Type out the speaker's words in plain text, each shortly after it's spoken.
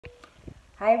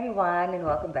Hi everyone and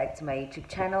welcome back to my YouTube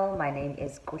channel. My name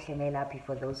is Kuhlemelapi.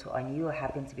 For those who are new or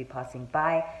happen to be passing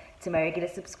by, to my regular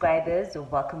subscribers,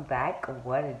 welcome back.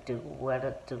 What a do,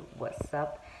 what's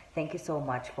up? Thank you so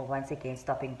much for once again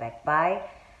stopping back by.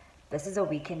 This is a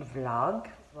weekend vlog.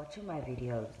 Watching my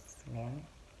videos, man,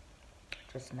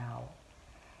 just now,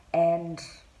 and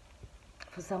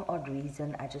for some odd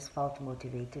reason I just felt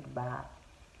motivated by,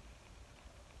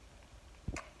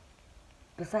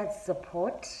 besides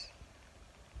support,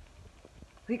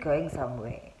 we're going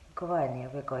somewhere. Go on, yeah,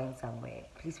 we're going somewhere.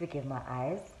 Please forgive my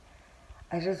eyes.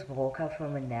 I just woke up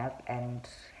from a nap and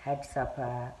had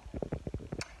supper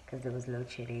because there was load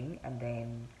shedding, and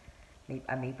then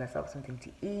I made myself something to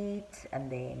eat, and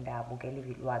then I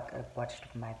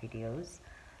watched my videos.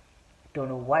 Don't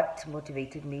know what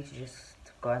motivated me to just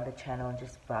go on the channel and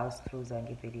just browse through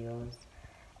Zongi videos,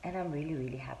 and I'm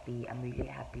really happy. I'm really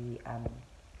happy.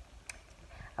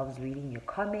 I was reading your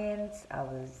comments. I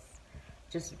was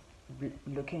just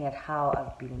looking at how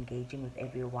I've been engaging with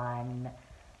everyone.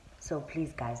 So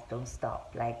please guys, don't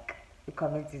stop. Like, the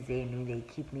comments is there, they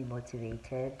keep me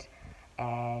motivated.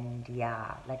 And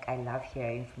yeah, like, I love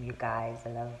hearing from you guys.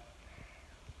 I love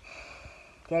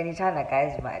Dianitanda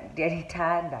guys, man.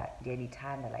 Dianitanda,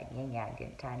 like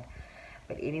Dianitanda.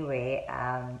 But anyway,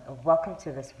 welcome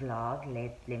to this vlog.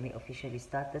 Let me officially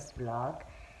start this vlog,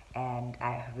 and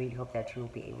I really hope that you'll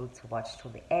be able to watch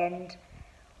till the end.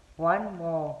 One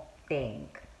more thing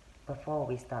before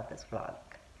we start this vlog.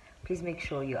 Please make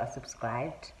sure you are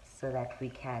subscribed so that we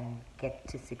can get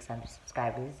to 600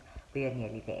 subscribers. We are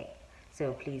nearly there.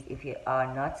 So please, if you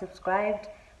are not subscribed,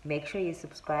 make sure you're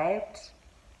subscribed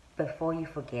before you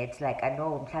forget. Like, I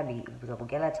know we'll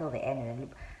get till the end, and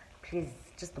please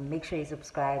just make sure you're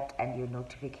subscribed and your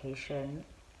notification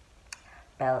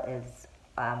bell is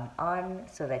on,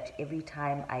 so that every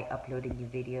time I upload a new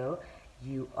video,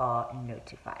 you are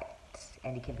notified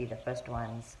and you can be the first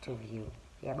ones to view.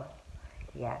 Yeah,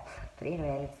 but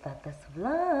anyway, let's start this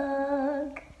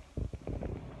vlog. It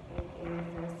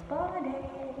is a spa day.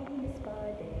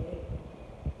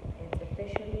 It's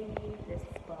officially the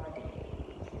spa day.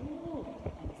 Ooh,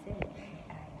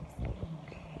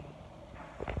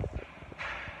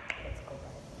 let's go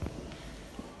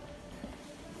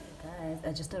guys. I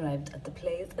just arrived at the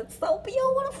place. It's so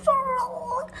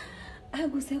beautiful.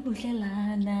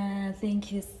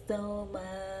 Thank you so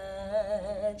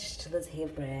much to this hair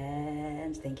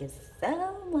brand. Thank you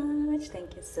so much.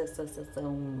 Thank you so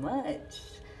much,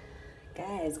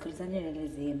 guys.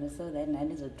 So that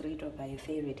none is a treat of my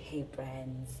favorite hair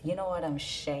brands. You know what I'm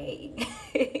saying?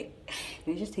 Let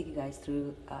me just take you guys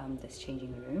through this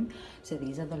changing room. So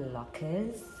these are the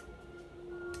lockers.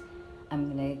 I'm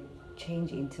gonna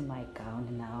change into my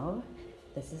gown now.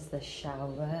 This is the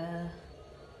shower.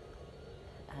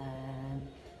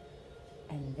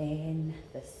 And then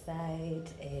the side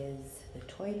is the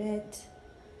toilet,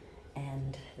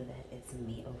 and that is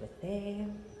me over there.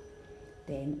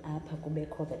 Then up I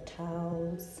the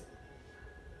towels.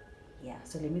 Yeah,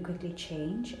 so let me quickly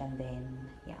change, and then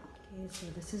yeah. Okay, so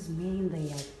this is me in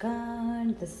the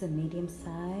yagan. This is a medium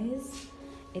size.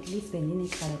 At least when you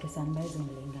like a sunrise and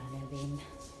then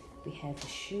we have the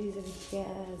shoes over here,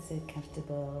 so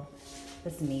comfortable.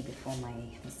 This is me before my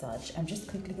massage. I'm just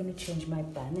quickly going to change my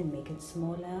bun and make it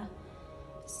smaller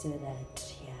so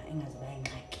that, yeah, inga's buying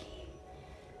lucky.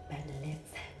 But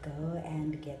let's go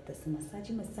and get this massage.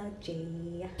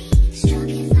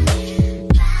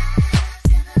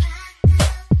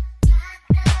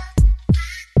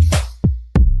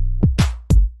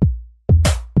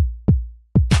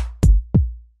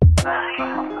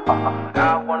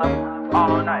 I wanna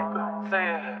all night. Say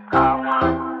it. I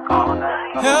wanna all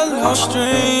night. Hello,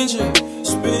 stranger.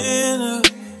 It's been a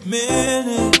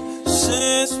minute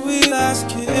since we last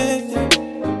kicked it.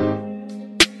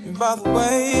 And by the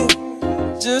way,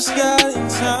 just got in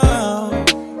town,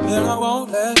 and I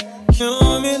won't let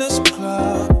cumulus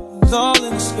clouds all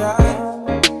in the sky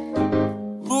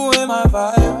ruin my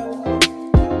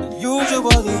vibe.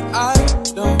 Usually I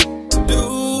don't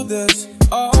do this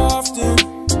often,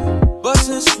 but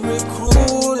since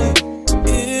recruiting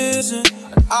isn't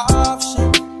an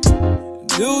option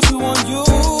due to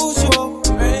unusual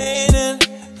rain and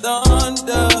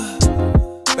thunder,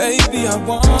 baby, I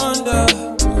wonder,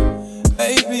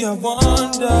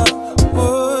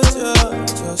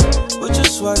 would you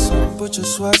just put your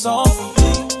sweats on for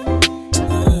me?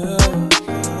 Yeah.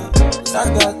 I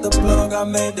got the plug, I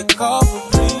made the call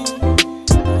for me.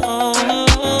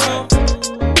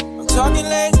 I'm talking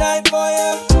late night for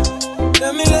you.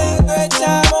 Let me lay a great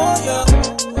time on you.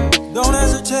 Don't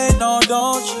hesitate, no,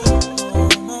 don't you?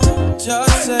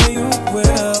 Just say you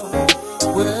will.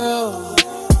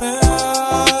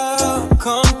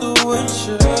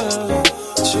 chill,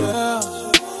 chill,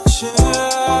 chill.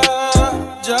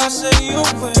 Just say you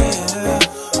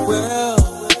will.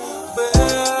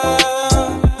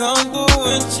 Come through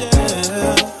and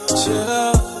chill,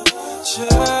 chill,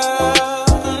 chill.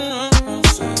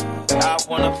 I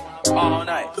wanna all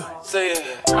night. Say it.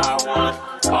 I wanna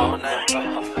all night.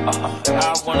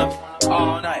 I wanna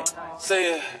all night.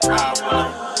 Say it. I wanna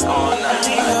all night.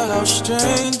 Hello,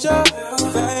 stranger.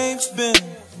 Fame's been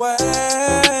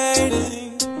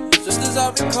waiting. Just as I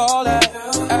recall that,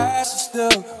 ass is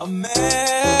still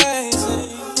amazing.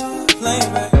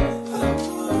 Playing back,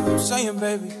 saying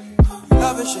baby,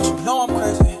 love it, shit. You know I'm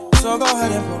crazy. So go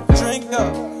ahead and put a drink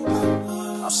up.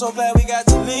 I'm so glad we got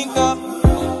to link up.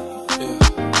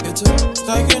 Yeah, it's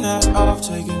taking that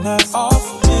off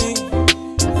of me.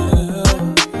 Yeah.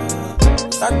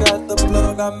 I got the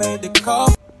plug, I made the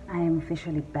call. I am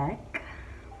officially back.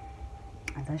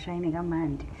 As I shining a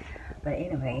man. But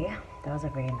anyway, that was a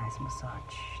very nice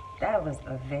massage. That was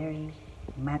a very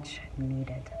much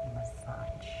needed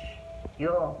massage.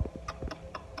 Yo.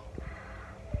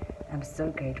 I'm so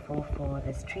grateful for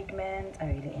this treatment. I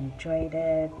really enjoyed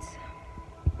it.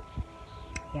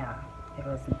 Yeah, it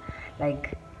was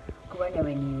like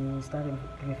when you started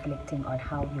reflecting on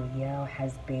how your year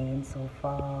has been so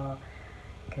far.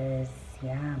 Because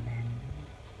yeah, man.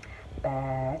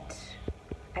 But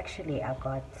actually I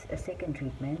got a second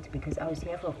treatment because I was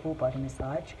here for a full body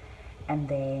massage, and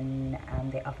then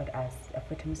they offered us a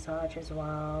foot massage as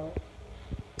well.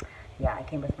 Yeah, I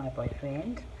came with my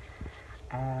boyfriend.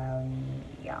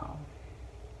 Yeah,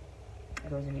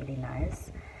 it was really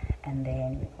nice. And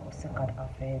then we also got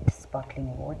offered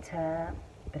sparkling water,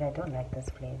 but I don't like this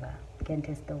flavor. Can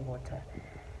taste the water.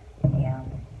 Yeah,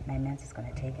 my man's is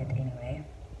gonna take it anyway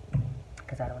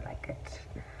because I don't like it.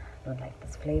 Don't like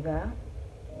this flavor.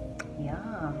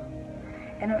 Yeah,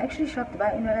 and I'm actually shocked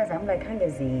about, you know, as I'm like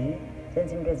hangazi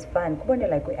since it's fun kubone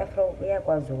like we-afro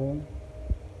uyakwazi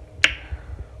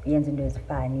uyenza into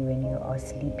ezifani when you are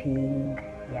sleeping,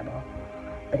 yeah,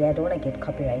 but I don't want to get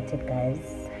copyrighted,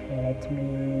 guys. Let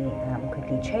me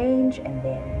quickly change and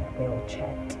then we'll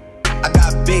chat. I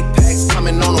got big packs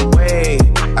coming on the way.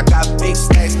 I got big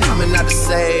stacks coming out to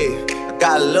save. I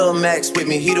got Lil Max with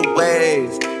me, he the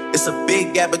wave. It's a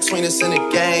big gap between us in the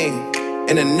game.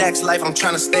 In the next life, I'm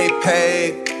trying to stay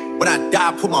paid. When I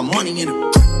die, put my money in the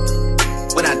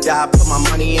grave. When I die, put my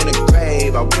money in the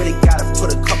grave. I really gotta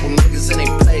put a couple niggas in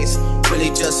their place.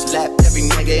 Really just slapped every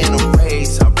nigga in a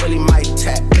race. I really might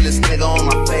tap this nigga on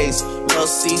my face. Lil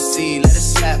CC, let it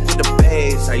slap with the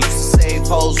babes. I used to save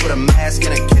hoes with a mask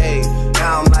in a cave.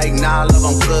 Now I'm like, nah, love,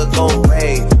 I'm good, go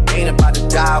away. Ain't about to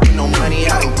die with no money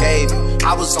I done gave.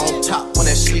 I was on top when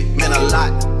that shit meant a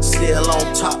lot. Still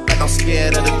on top, like I'm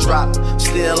scared of the drop.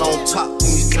 Still on top,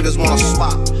 when these niggas wanna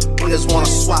swap. Niggas wanna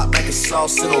swap like it's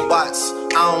sauce in the box.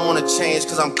 I don't wanna change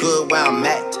cause I'm good where I'm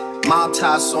at.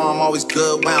 Multi, so I'm always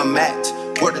good where I'm at.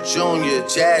 Word of Junior,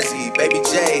 Jazzy, Baby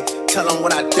J. Tell them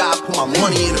when I die, put my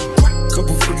money in the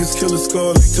couple freakers kill a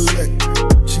skull and collect.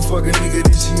 She fuck a nigga,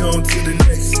 then she on to the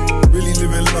next. Really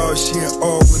living large, she ain't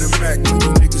all with a Mac. When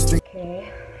you niggas think. Okay,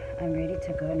 I'm ready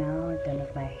to go now. Done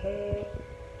with my hair.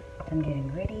 I'm getting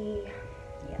ready.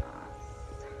 Yes.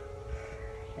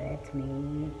 Let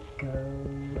me go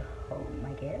home,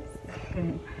 I guess.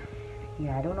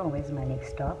 Yeah, I don't know where's my next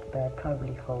stop, but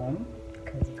probably home.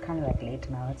 Because it's kind of like late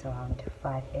now. It's around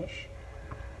 5-ish.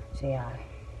 So yeah.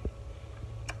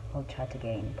 We'll chat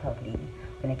again, probably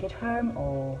when I get home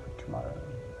or tomorrow.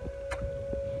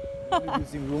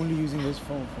 We're only using this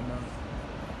phone for now.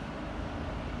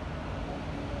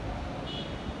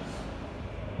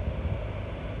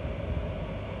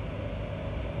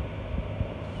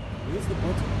 Where's the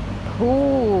bottom?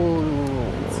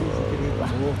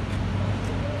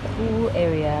 Cool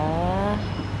area.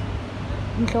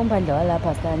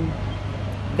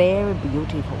 Very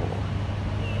beautiful.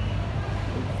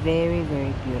 Very,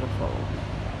 very beautiful.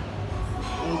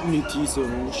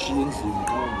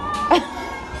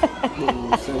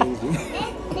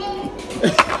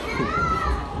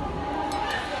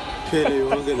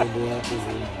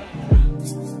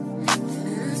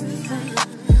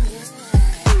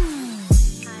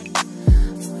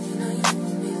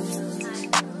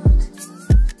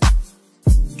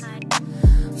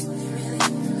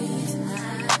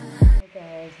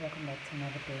 Welcome back to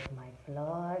another day of my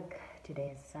vlog. Today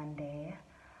is Sunday.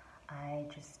 I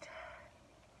just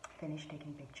finished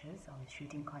taking pictures. I was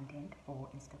shooting content for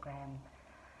Instagram,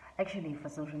 actually for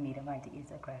social media, not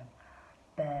Instagram,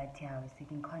 but yeah, I was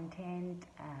taking content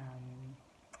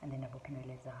and then I opened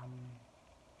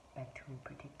back to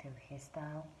protective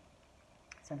hairstyle.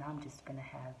 So now I'm just gonna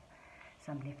have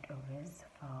some leftovers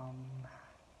from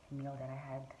a meal that I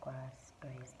had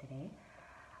yesterday.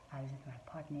 I was with my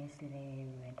partner yesterday.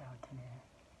 We went out on a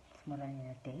small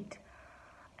date,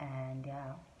 and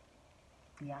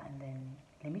and then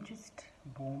let me just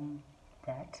boom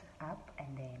that up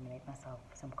and then make myself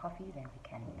some coffee, then we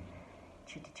can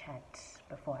chit chat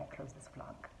before I close this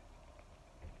vlog.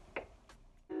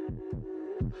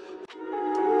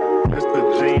 That's the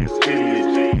genius idiot.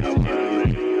 I love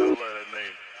that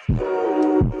name.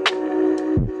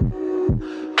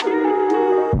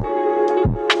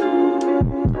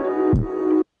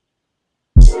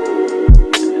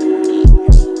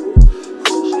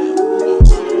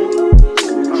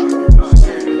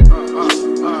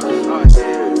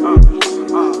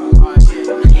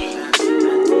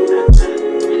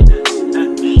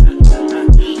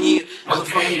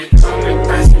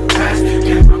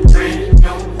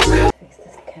 Fix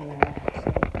this camera so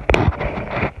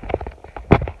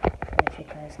that you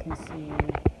guys can see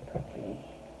properly.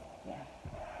 Yeah.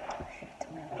 Shift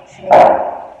my chair.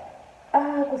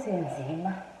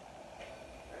 Kusenzima.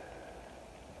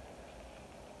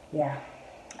 Yeah,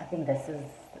 I think this is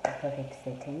a perfect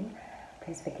setting.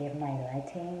 Please forgive my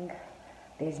lighting.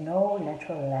 There's no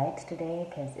natural light today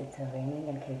because it's raining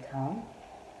in Cape Town.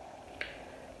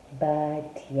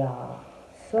 But yeah,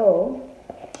 so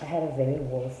I had a very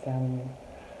wholesome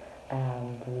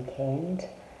weekend,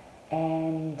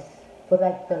 and for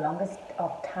like the longest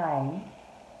of time,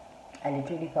 I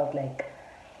literally felt like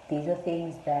these are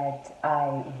things that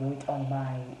I wrote on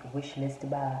my wish list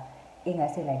about. Or,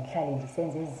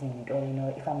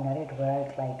 if I'm not at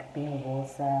work, like being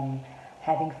wholesome,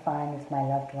 having fun with my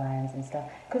loved ones and stuff.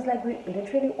 Because like we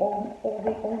literally always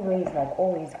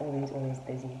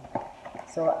busy.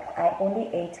 So I only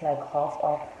ate like half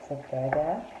of the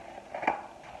burger.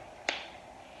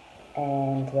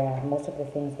 And yeah, most of the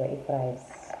things were fries.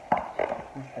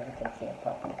 I'm sure you can see it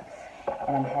properly.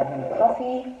 And I'm having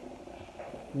coffee.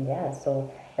 Yeah,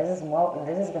 so this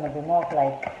is gonna be more of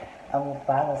like a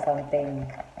mukbang or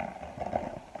something.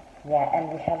 Yeah, and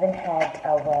we haven't had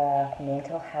our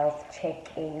mental health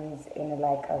check-ins in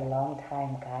like a long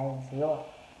time, guys. Yo.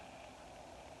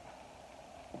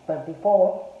 But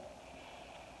before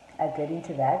I get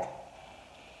into that,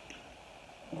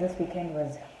 this weekend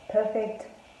was perfect.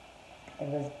 It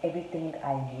was everything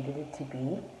I needed it to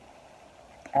be.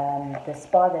 The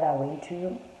spa that I went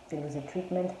to, it was a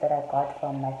treatment that I got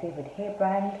from my favorite hair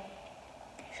brand.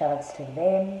 Shoutouts to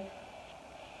them.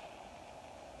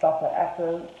 Chocolate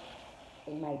Apple.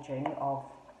 In my journey of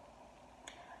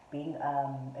being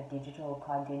a digital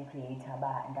content creator,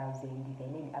 and I was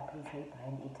developing appreciate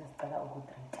brand it is Stella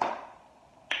Ugutreat.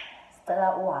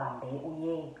 Stella Uhambe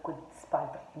Uye good spa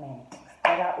treatment.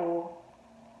 Stella U,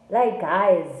 like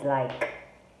guys, like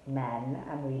man,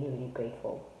 I'm really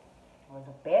grateful. It was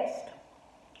the best.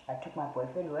 I took my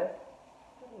boyfriend with.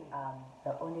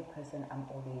 The only person I'm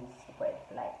always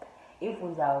with. Like if we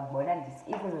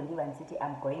live in city,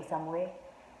 I'm going somewhere.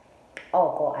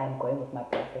 Oh, I'm going with my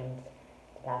boyfriend.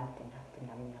 I'm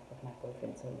with my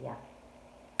boyfriend. So yeah.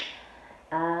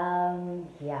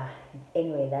 Yeah.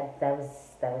 Anyway, that was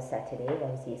Saturday. That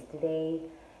was yesterday,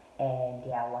 and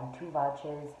yeah, I won 2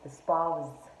 vouchers. The spa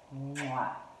was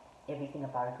mwah. Everything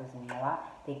about it was mwah.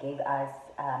 They gave us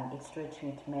extra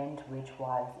treatment, which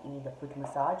was the foot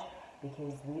massage,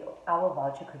 because our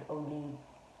voucher could only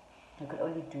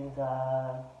do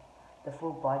the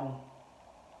full body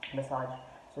massage.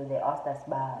 So they asked us,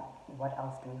 what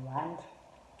else do we want?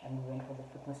 And we went for the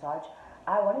foot massage.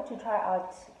 I wanted to try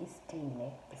out the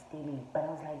steaming, but I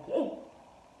was like, hey,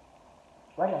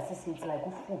 what does this? It's like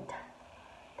ufuta.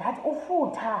 That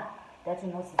ufuta. That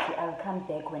I'll come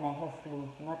back when I have flu.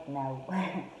 Not now.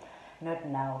 Not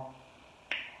now.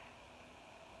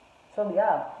 So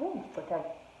yeah, but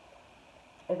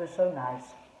it was so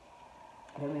nice.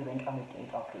 Then we went on a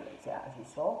date afterwards. Yeah, as you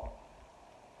saw.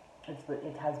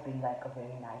 It has been like a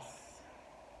very nice,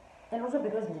 and also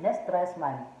because the next stress,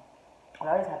 man, a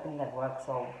lot is happening at work,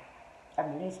 so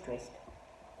I'm really stressed.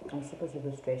 I'm super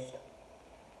stressed.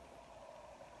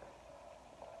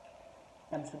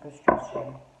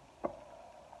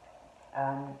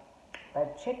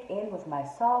 But check in with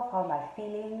myself. How am I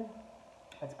feeling?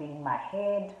 What's been in my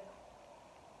head?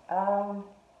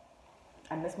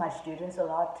 I miss my students a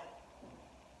lot.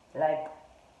 Like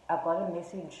I got a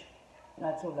message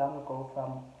not so long ago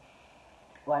from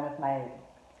one of my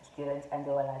students, and they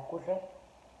were like, Kuhle,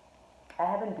 I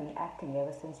haven't been acting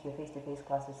ever since your face-to-face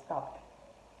classes stopped.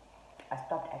 I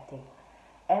stopped acting.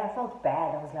 And I felt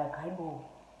bad. I was like, Haibu,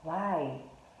 why?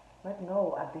 But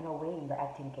no, I've been away in the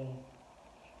acting game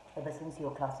ever since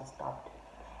your classes stopped.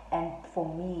 And for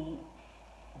me,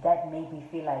 that made me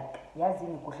feel like,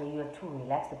 Yazini Kushe, you're too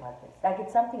relaxed about this. Like,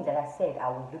 it's something that I said I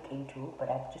would look into, but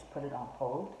I've just put it on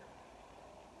hold.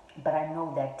 But I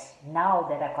know that now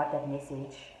that I got that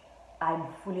message, I'm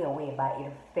fully aware, but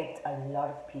it affects a lot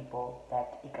of people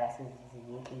that iglasses is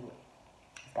yetliwe.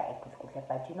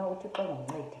 But you know,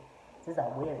 this is a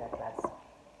weird class.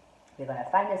 We're gonna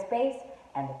find a space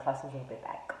and the classes will be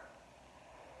back.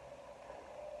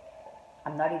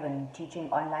 I'm not even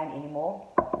teaching online anymore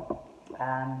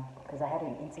because I had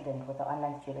an incident with an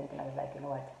online student and I was like, you know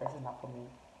what, this is not for me.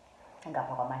 And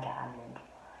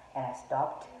I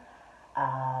stopped.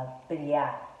 But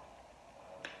yeah,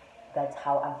 that's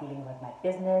how I'm feeling with my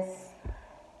business,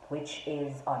 which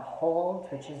is on hold,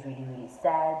 which is really, really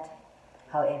sad.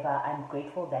 However, I'm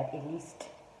grateful that at least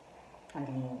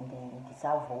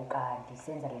ndisavuka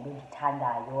ndisenza le nto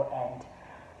ndithandayo and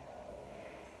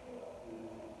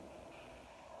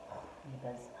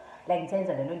because like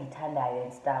ndisenza le nto ndithandayo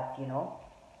and stuff, you know,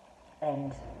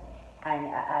 and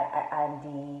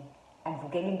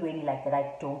ndivukela intweni like that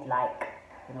I don't like,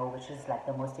 you know, which is like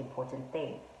the most important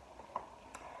thing.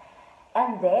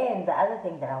 And then the other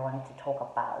thing that I wanted to talk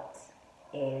about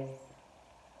is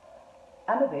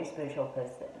I'm a very spiritual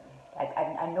person. Like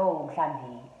I know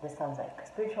Mhlambi, this sounds like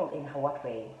spiritual in what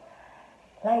way?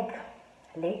 Like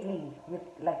lately, with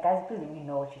like guys, please let me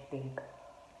know what you think.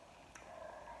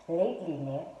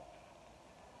 Lately,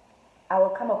 I will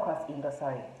come across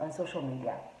on social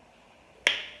media.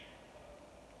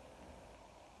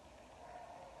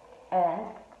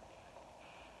 And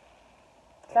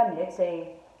let's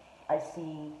say I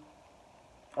see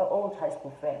an old high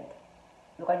school friend.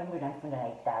 Look at him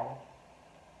like that.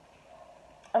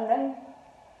 And then,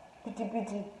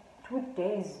 pity, 2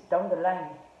 days down the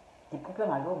line, the people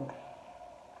are alone.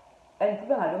 And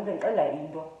people are alone, they're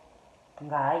into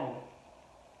ngaye.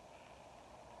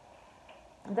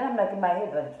 And then I'm like in my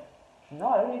head, but no,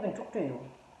 I don't even talk to you.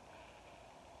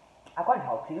 I can't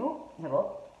help you, never.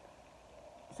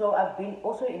 So I've been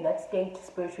also in that state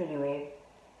spiritually where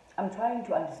I'm trying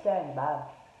to understand,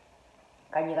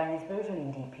 kanye spiritually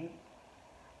deep.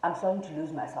 I'm starting to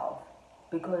lose myself.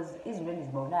 Because Israel is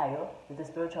Bonayo, with the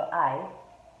spiritual eye,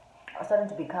 are starting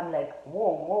to become like,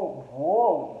 whoa,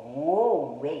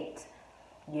 wait.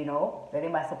 You know, what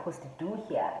am I supposed to do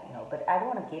here? You know, but I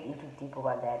don't want to get into deep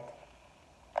about that.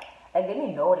 Like, let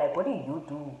me know, like, what do you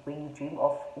do when you dream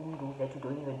of Undu that you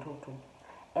don't even talk to?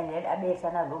 And then I may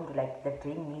sana room to like, the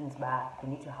dream means, you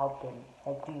need to help them.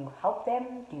 Like, do you help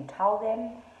them? Do you tell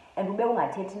them? And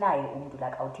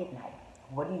like, I'll take night.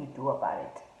 What do you do about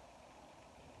it?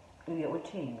 You're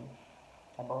team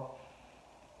about,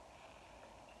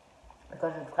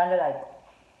 because it's kind of like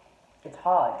it's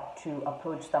hard to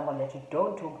approach someone that you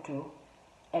don't talk to,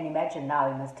 and imagine now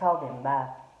you must tell them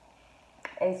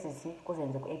ACC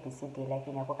kuzenze ku ABCD like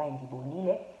inako ka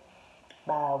ndibonile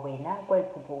wena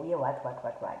kweliphupho uye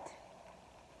what.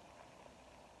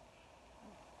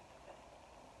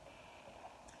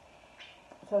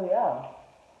 So yeah,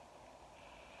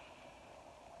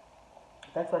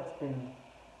 that's what's been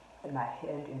in my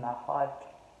head, in my heart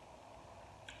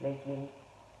lately.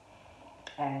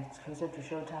 And it's closer to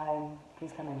showtime.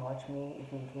 Please come and watch me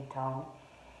if you're in Cape Town.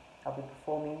 I'll be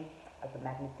performing at the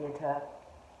Magnet Theatre.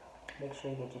 Make sure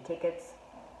you get your tickets.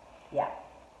 Yeah.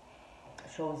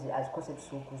 Shows as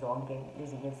Kosetsuku Zonge,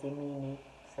 Lizzie Semini.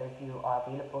 So if you are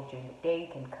available during the day,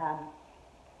 you can come.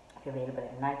 If you're available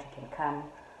at night, you can come.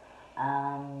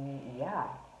 Yeah.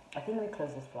 I think we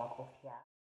close this vlog off here.